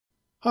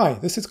Hi,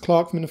 this is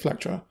Clark from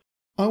Inflectra.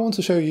 I want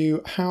to show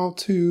you how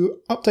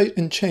to update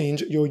and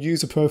change your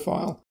user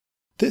profile.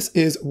 This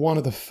is one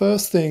of the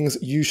first things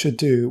you should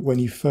do when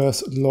you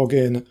first log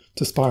in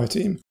to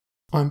SpiraTeam.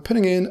 I'm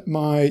putting in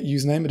my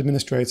username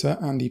administrator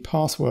and the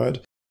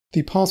password.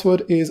 The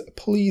password is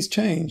please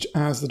change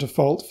as the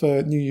default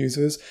for new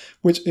users,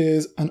 which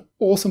is an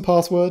awesome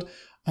password.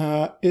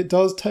 It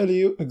does tell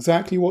you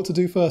exactly what to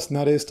do first, and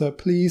that is to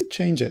please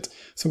change it.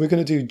 So we're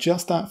going to do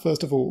just that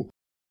first of all.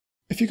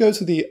 If you go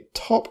to the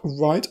top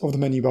right of the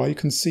menu bar, you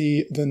can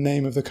see the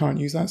name of the current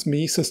user. That's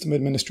me, System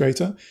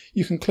Administrator.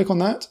 You can click on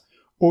that,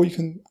 or you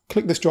can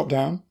click this drop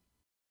down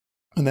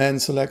and then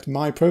select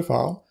My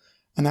Profile,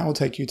 and that will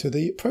take you to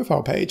the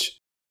profile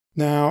page.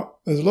 Now,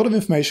 there's a lot of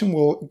information.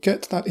 We'll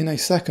get to that in a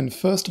second.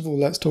 First of all,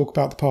 let's talk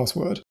about the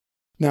password.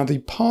 Now, the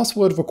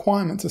password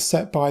requirements are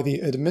set by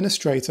the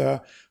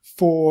administrator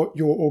for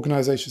your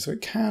organization, so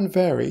it can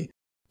vary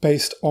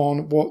based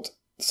on what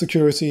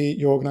security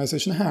your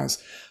organization has.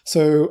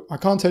 So I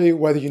can't tell you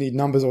whether you need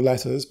numbers or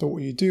letters, but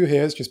what you do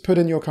here is just put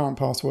in your current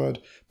password,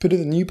 put in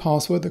a new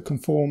password that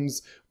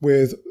conforms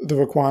with the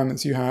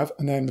requirements you have,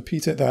 and then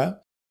repeat it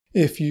there.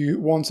 If you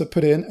want to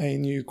put in a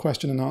new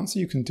question and answer,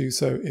 you can do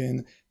so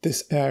in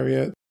this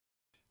area.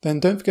 Then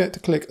don't forget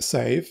to click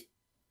Save.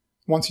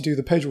 Once you do,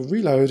 the page will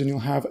reload and you'll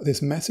have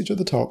this message at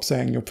the top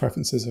saying your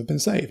preferences have been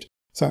saved.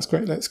 So that's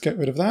great. Let's get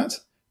rid of that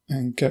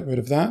and get rid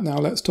of that. Now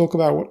let's talk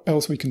about what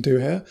else we can do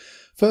here.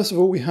 First of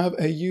all, we have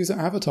a user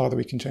avatar that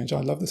we can change.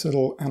 I love this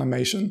little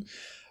animation.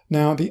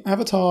 Now the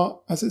avatar,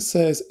 as it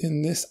says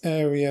in this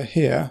area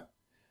here,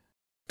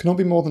 cannot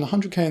be more than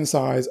 100K in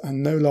size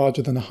and no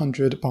larger than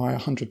 100 by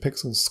 100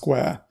 pixels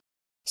square.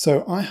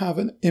 So I have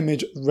an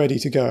image ready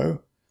to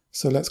go.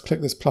 So let's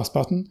click this plus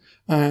button,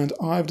 and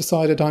I've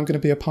decided I'm going to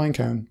be a pine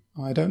cone.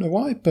 I don't know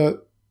why,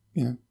 but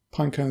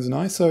pine cones are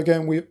nice. So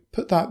again, we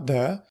put that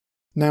there.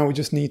 Now we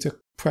just need to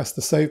press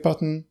the save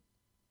button,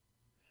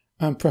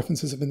 and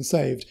preferences have been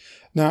saved.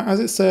 Now, as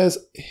it says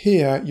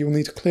here, you will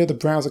need to clear the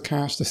browser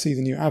cache to see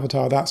the new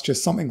avatar. That's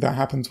just something that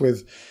happens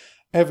with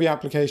every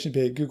application,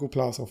 be it Google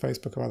Plus or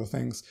Facebook or other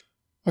things.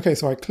 Okay,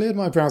 so I cleared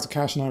my browser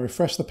cache and I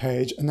refreshed the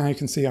page, and now you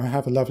can see I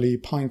have a lovely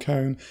pine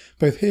cone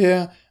both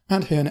here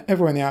and here, and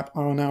everywhere in the app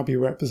I will now be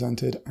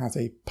represented as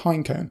a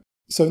pine cone.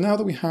 So now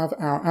that we have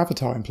our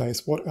avatar in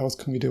place, what else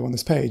can we do on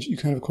this page? You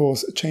can, of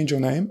course, change your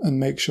name and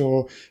make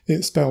sure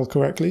it's spelled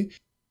correctly.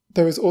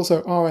 There is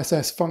also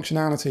RSS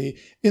functionality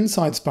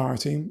inside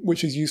SpiraTeam,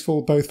 which is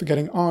useful both for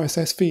getting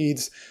RSS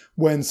feeds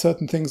when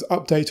certain things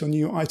update or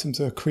new items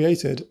are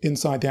created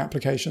inside the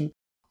application,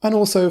 and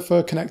also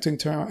for connecting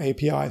to our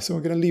API. So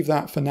we're going to leave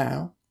that for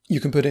now. You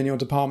can put in your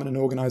department and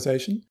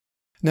organization.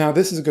 Now,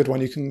 this is a good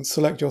one. You can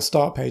select your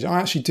start page. I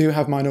actually do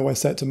have mine always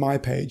set to my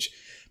page.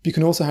 But you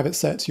can also have it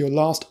set to your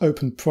last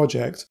open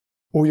project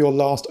or your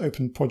last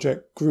open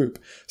project group.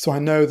 So I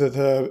know that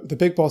the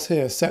big boss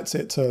here sets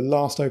it to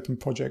last open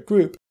project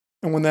group.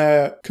 And when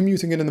they're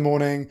commuting in the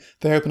morning,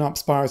 they open up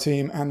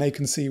SpiraTeam and they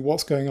can see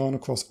what's going on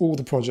across all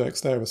the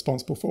projects they're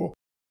responsible for.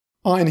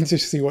 I need to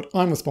see what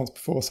I'm responsible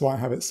for, so I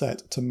have it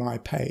set to my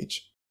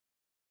page.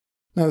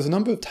 Now there's a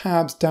number of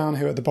tabs down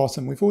here at the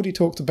bottom. We've already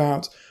talked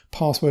about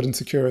password and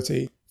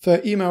security.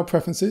 For email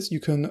preferences,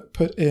 you can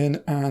put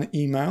in an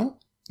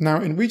email.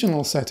 Now in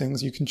regional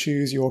settings, you can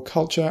choose your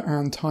culture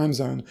and time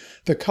zone.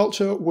 The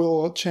culture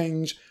will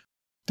change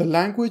the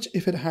language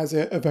if it has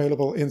it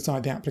available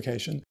inside the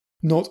application.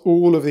 Not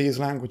all of these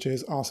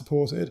languages are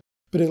supported,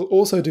 but it'll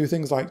also do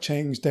things like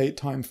change date,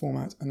 time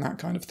format, and that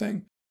kind of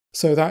thing.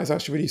 So that is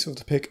actually really useful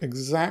to pick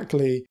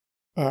exactly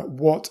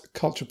what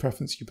culture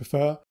preference you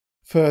prefer.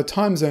 For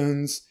time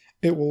zones,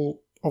 it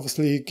will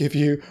obviously give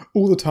you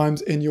all the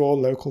times in your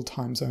local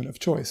time zone of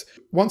choice.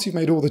 Once you've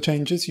made all the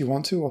changes you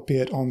want to, be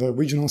it on the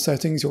regional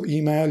settings, your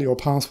email, your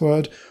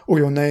password, or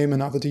your name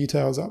and other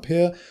details up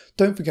here,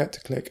 don't forget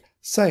to click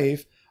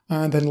Save,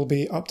 and then it'll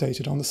be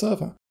updated on the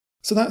server.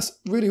 So that's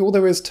really all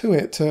there is to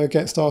it to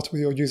get started with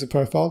your user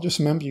profile. Just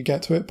remember you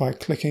get to it by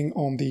clicking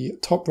on the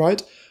top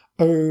right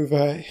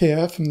over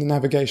here from the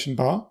navigation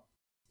bar.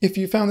 If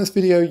you found this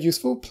video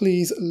useful,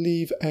 please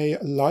leave a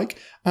like,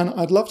 and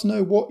I'd love to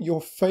know what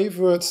your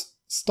favorite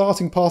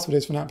starting password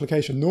is for an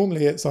application.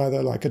 Normally it's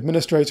either like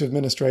administrator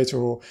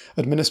or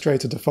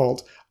administrator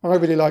default. I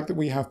really like that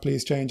we have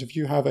please change. If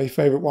you have a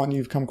favorite one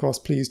you've come across,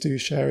 please do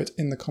share it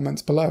in the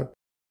comments below.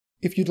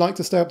 If you'd like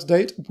to stay up to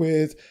date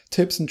with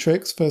tips and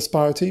tricks for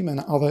SpiraTeam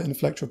and other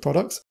Inflectra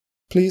products,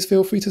 please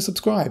feel free to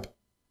subscribe.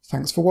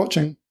 Thanks for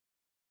watching.